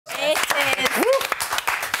It is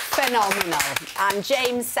phenomenal. And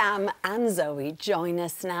James, Sam and Zoe join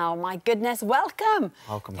us now. My goodness, welcome.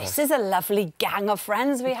 Welcome. This is a lovely gang of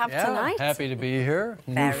friends we have tonight. Happy to be here.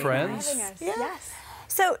 New friends. Nice. Yes.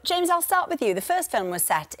 So, James, I'll start with you. The first film was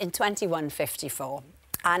set in 2154.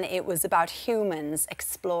 And it was about humans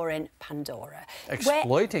exploring Pandora.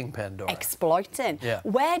 Exploiting Pandora. Exploiting. Yeah.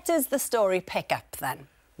 Where does the story pick up then?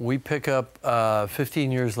 We pick up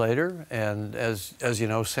 15 years later, and as you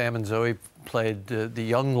know, Sam and Zoe played the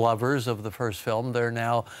young lovers of the first film. They're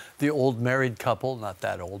now the old married couple, not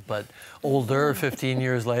that old, but older 15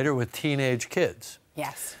 years later with teenage kids.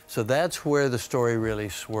 Yes. So that's where the story really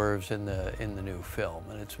swerves in the new film,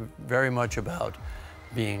 and it's very much about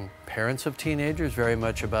being parents of teenagers, very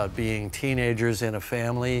much about being teenagers in a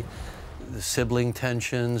family, the sibling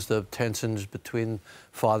tensions, the tensions between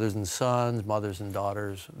fathers and sons, mothers and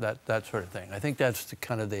daughters, that sort of thing. I think that's the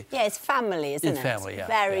kind of the... Yeah, it's family, isn't it? It's family, yeah.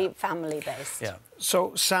 Very family-based. Yeah.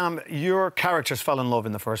 So, Sam, your characters fell in love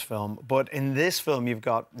in the first film, but in this film you've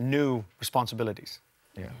got new responsibilities.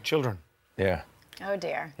 Yeah. Children. Yeah. Oh,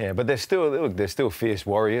 dear. Yeah, but they're still fierce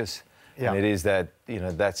warriors. Yeah. And it is that,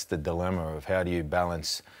 that's the dilemma of how do you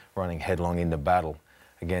balance running headlong into battle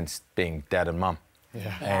against being dad and mum.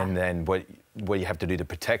 Yeah. And then what you have to do to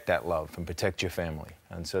protect that love and protect your family.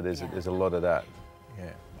 And so there's a lot of that.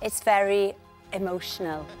 Yeah. It's very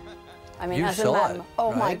emotional. I mean, You as a saw mum, it,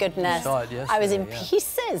 oh my right? goodness. You saw it I was in yesterday,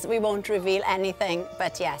 pieces. We won't reveal anything,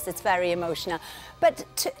 but yes, it's very emotional. But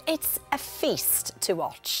it's a feast to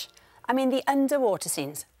watch. I mean, the underwater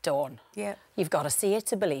scenes, Dawn. Yeah. You've got to see it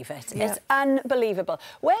to believe it. Yeah. It's unbelievable.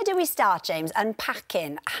 Where do we start, James,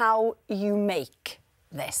 unpacking how you make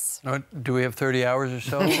this? Do we have 30 hours or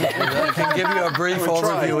so? I can give you a brief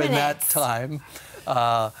overview in that time.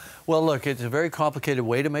 Well, look, it's a very complicated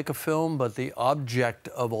way to make a film, but the object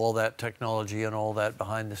of all that technology and all that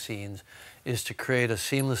behind the scenes is to create a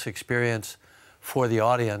seamless experience for the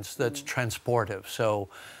audience that's transportive. So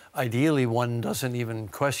ideally, one doesn't even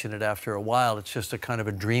question it after a while. It's just a kind of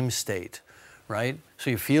a dream state, right? So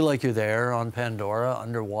you feel like you're there on Pandora,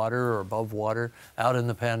 underwater or above water, out in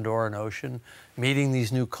the Pandoran Ocean, meeting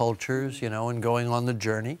these new cultures, and going on the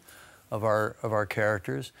journey of our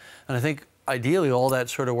characters. And I think ideally all that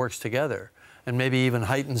sort of works together and maybe even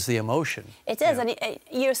heightens the emotion. It does, and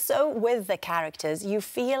you're so with the characters, you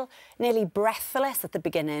feel nearly breathless at the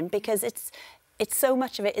beginning because it's so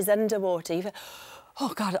much of it is underwater. You feel,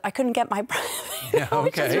 oh, God, I couldn't get my breath, Yeah, okay.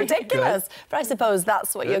 which is ridiculous. Good. But I suppose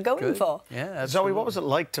that's what you're going for. Yeah, absolutely. Zoe, what was it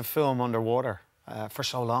like to film underwater for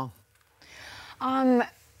so long?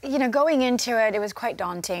 Going into it, it was quite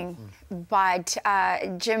daunting, but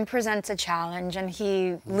Jim presents a challenge and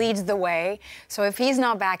he leads the way. So if he's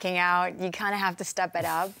not backing out, you kind of have to step it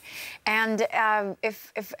up. And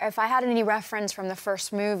if I had any reference from the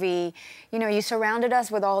first movie, you surrounded us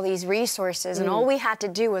with all these resources and all we had to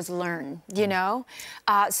do was learn,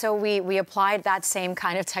 So we applied that same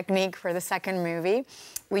kind of technique for the second movie.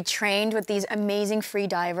 We trained with these amazing free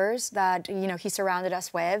divers that, he surrounded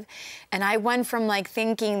us with. And I went from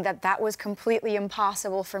thinking that was completely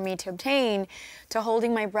impossible for me to obtain to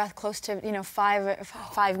holding my breath close to,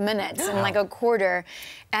 5 minutes and a quarter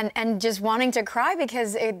and just wanting to cry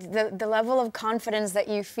because the level of confidence that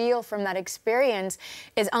you feel from that experience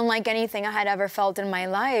is unlike anything I had ever felt in my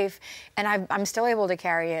life. And I'm still able to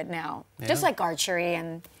carry it now. Yeah. Just like archery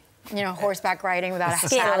and horseback riding without a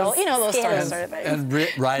saddle, those sort of things. And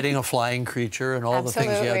riding a flying creature and all the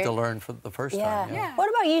things you had to learn for the first time. Yeah. What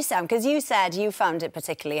about you, Sam? Because you said you found it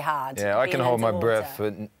particularly hard. Yeah, I can hold my breath.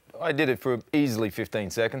 I did it for easily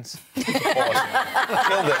 15 seconds. Awesome.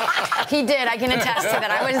 Killed it. He did. I can attest to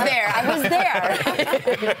that. I was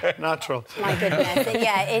there. Natural. My goodness.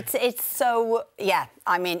 Yeah, it's so... Yeah,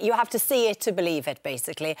 I mean, you have to see it to believe it,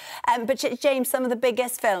 basically. But, James, some of the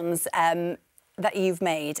biggest films that you've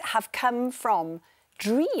made have come from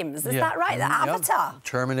dreams. Is that right? The Avatar?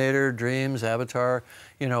 Terminator, dreams, Avatar.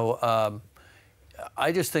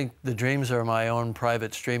 I just think the dreams are my own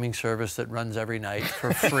private streaming service that runs every night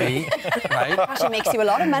for free, right? Gosh, it makes you a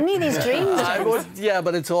lot of money, these dreams. Yeah,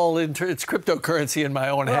 but it's all it's cryptocurrency in my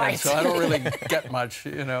own head, Right. so I don't really get much,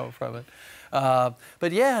 from it.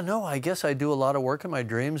 But yeah, no, I guess I do a lot of work in my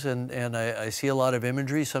dreams, and I see a lot of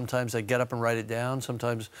imagery. Sometimes I get up and write it down.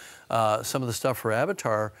 Sometimes some of the stuff for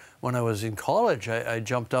Avatar, when I was in college, I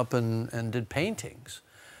jumped up and did paintings.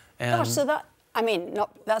 And Gosh, so I mean,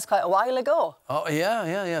 that's quite a while ago. Oh,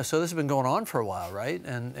 yeah. So this has been going on for a while, right?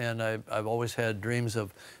 And I've always had dreams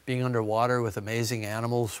of being underwater with amazing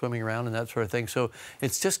animals swimming around and that sort of thing. So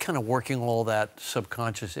it's just kind of working all that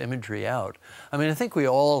subconscious imagery out. I mean, I think we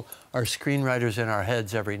all are screenwriters in our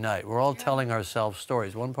heads every night. We're all telling ourselves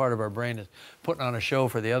stories. One part of our brain is putting on a show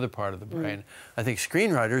for the other part of the brain. I think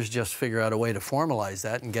screenwriters just figure out a way to formalize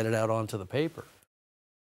that and get it out onto the paper.